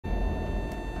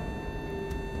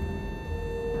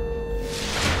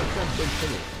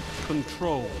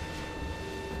Control.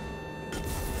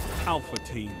 Alpha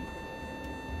Team.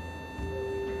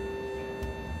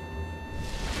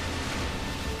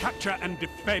 Capture and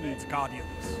defend,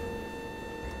 Guardians.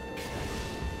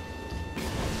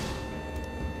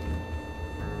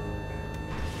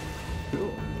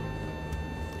 Cool.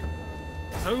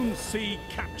 Zone C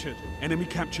captured. Enemy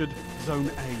captured Zone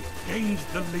A. Gained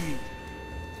the lead.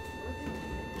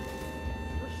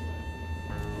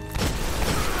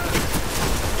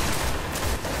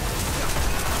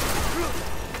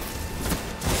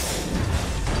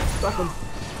 Stuck him.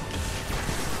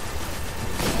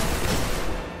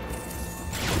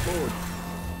 Forward.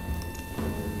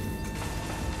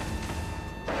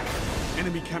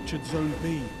 Enemy captured Zone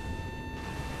B.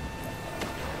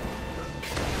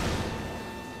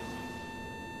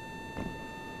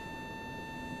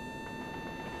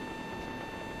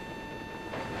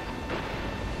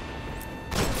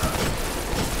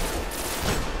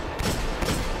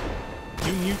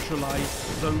 You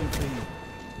neutralized Zone B.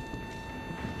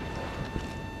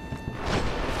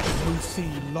 Zone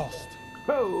C lost.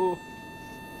 Oh!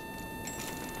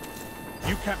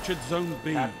 You captured Zone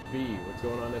B. FB. What's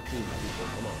going on, FB, people?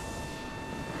 Come on.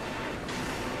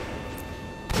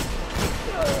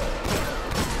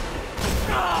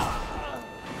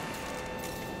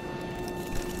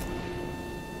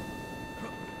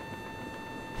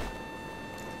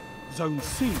 Zone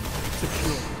C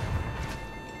secure.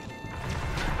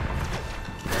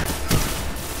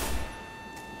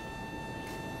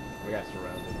 We got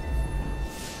surrounded.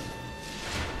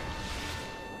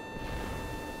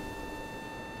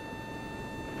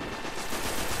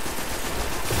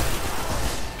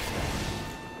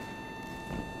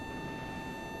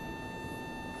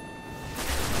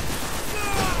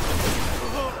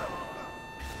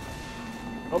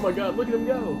 Oh my god, look at him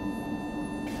go!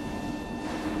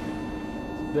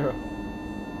 There.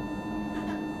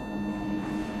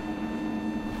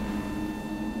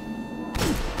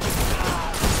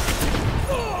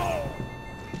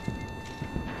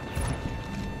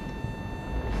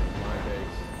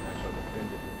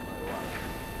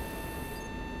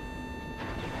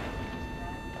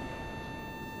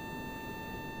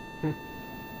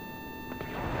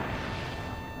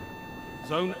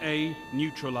 Zone A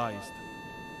neutralized.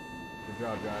 Good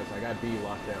job, guys. I got B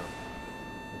locked down.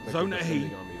 Looks like Zone they're A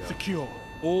descending on me, though. secure.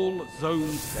 All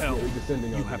zones held. Definitely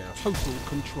descending on You me have now. total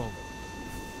control.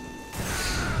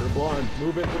 To the blonde.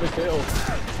 Move it for the kill.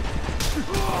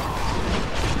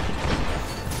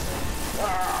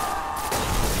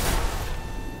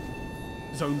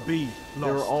 Zone B lost.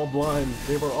 They were all blind.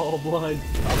 They were all blind.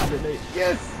 Top grenade.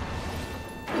 Yes!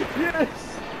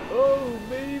 Yes! Oh,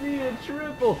 baby, a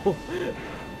triple!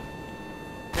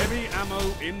 Heavy ammo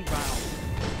inbound.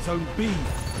 Zone B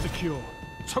secure.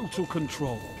 Total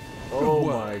control. Good Oh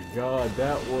work. my god,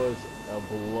 that was a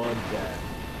bloodbath.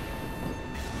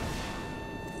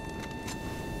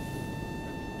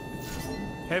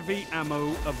 Heavy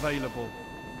ammo available.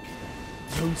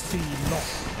 Zone C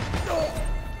lost.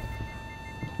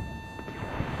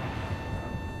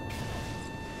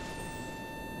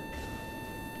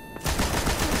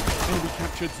 Enemy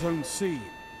captured Zone C.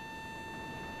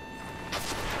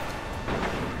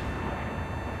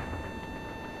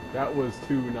 That was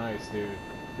too nice, dude.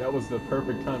 That was the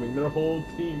perfect timing. Their whole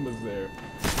team was there.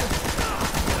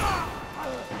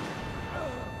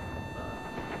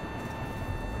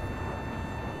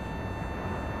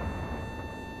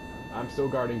 I'm still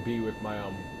guarding B with my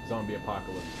zombie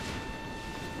apocalypse.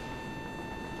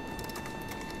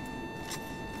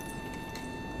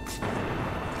 Oh,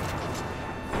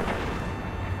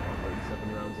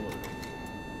 37 rounds loaded.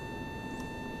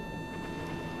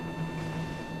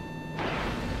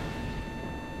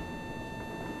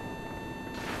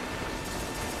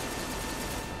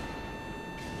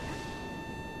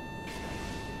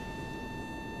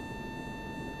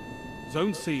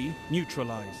 Zone C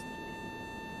neutralized.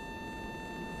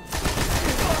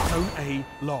 Zone A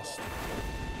lost.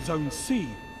 Zone C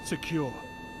secure.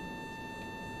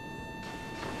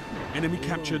 Enemy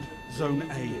captured Zone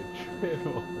A.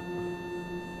 Triple.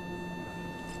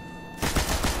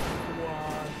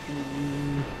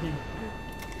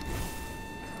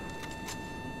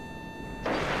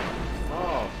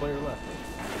 Oh, player left.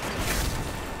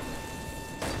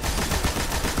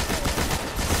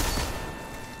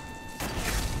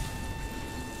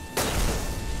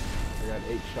 I got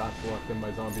 8 shots left in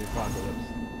my zombie apocalypse.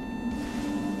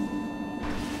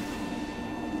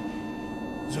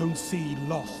 Zone C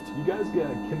lost. You guys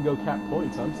can go cap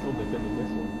points. I'm still defending this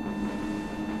one.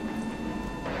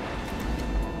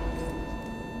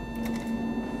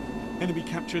 Enemy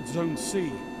captured Zone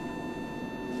C.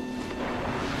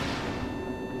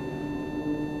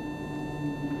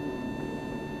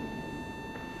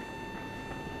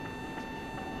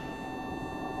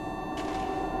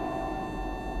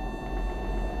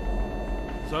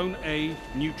 Zone A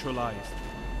neutralized.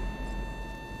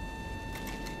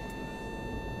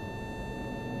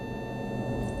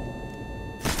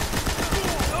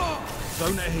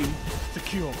 Zone A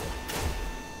secure.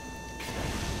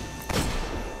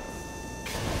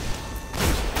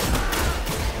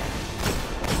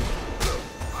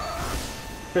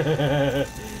 The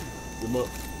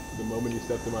moment he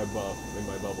stepped in my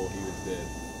bubble, he was dead.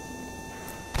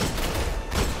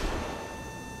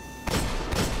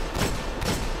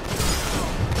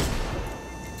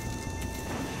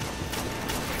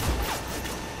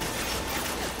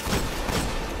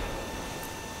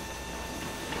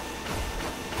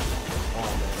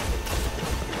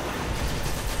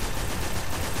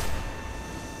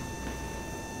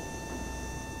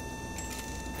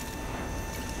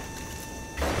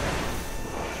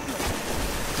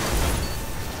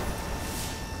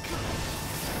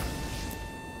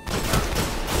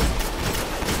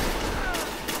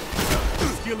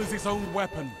 Skill is its own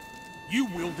weapon. You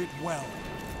wield it well.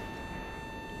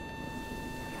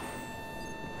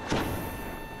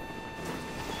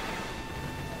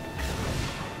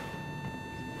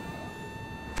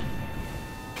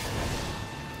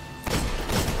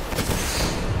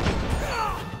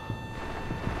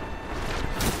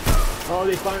 Oh,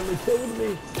 they finally killed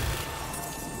me!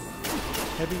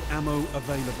 Heavy ammo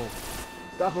available.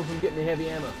 Stop them from getting the heavy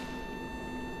ammo.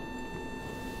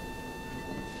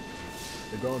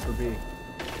 They're going for B.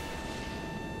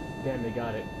 Damn, they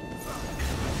got it.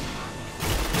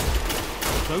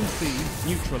 Zone C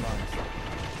neutralized.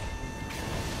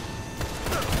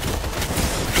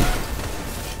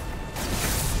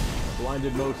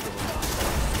 Blinded most of them.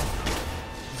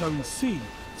 Zone C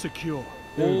secure.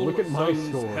 Dude, All look at my zones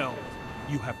score. held.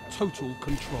 You have total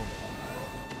control.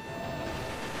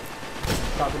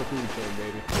 Top of the food chain,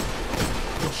 baby.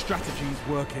 Your strategy's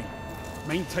working.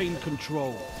 Maintain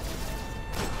control.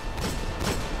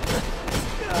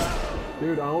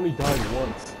 Dude, I only died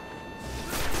once.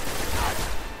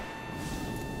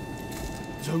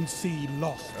 Zone C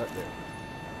lost. Right there.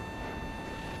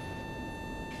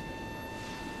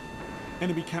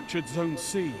 Enemy captured Zone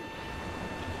C.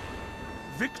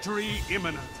 Victory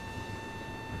imminent.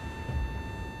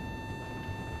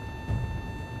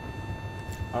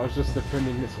 I was just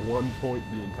defending this one point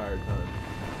the entire time.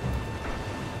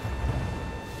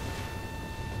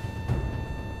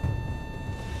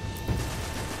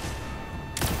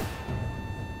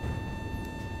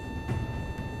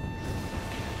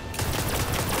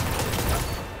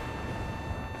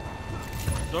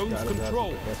 Zones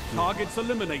controlled. Targets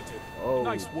eliminated. Oh.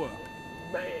 Nice work.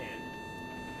 Man.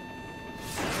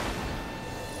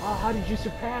 Oh, how did you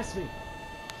surpass me?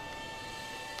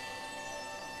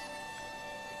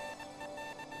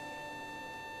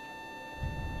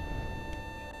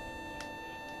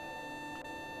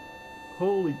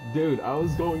 Holy dude, I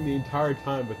was going the entire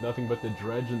time with nothing but the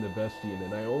dredge and the Vestian,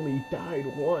 and I only died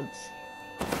once.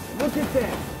 Look at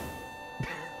that!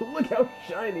 Look how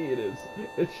shiny it is.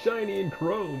 It's shiny and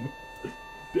chrome.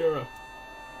 Dara.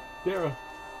 Dara.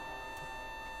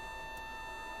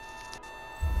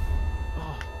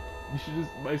 Oh, you should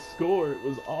just, my score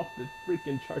was off the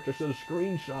freaking chart. I should have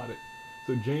screenshot it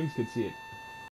so James could see it.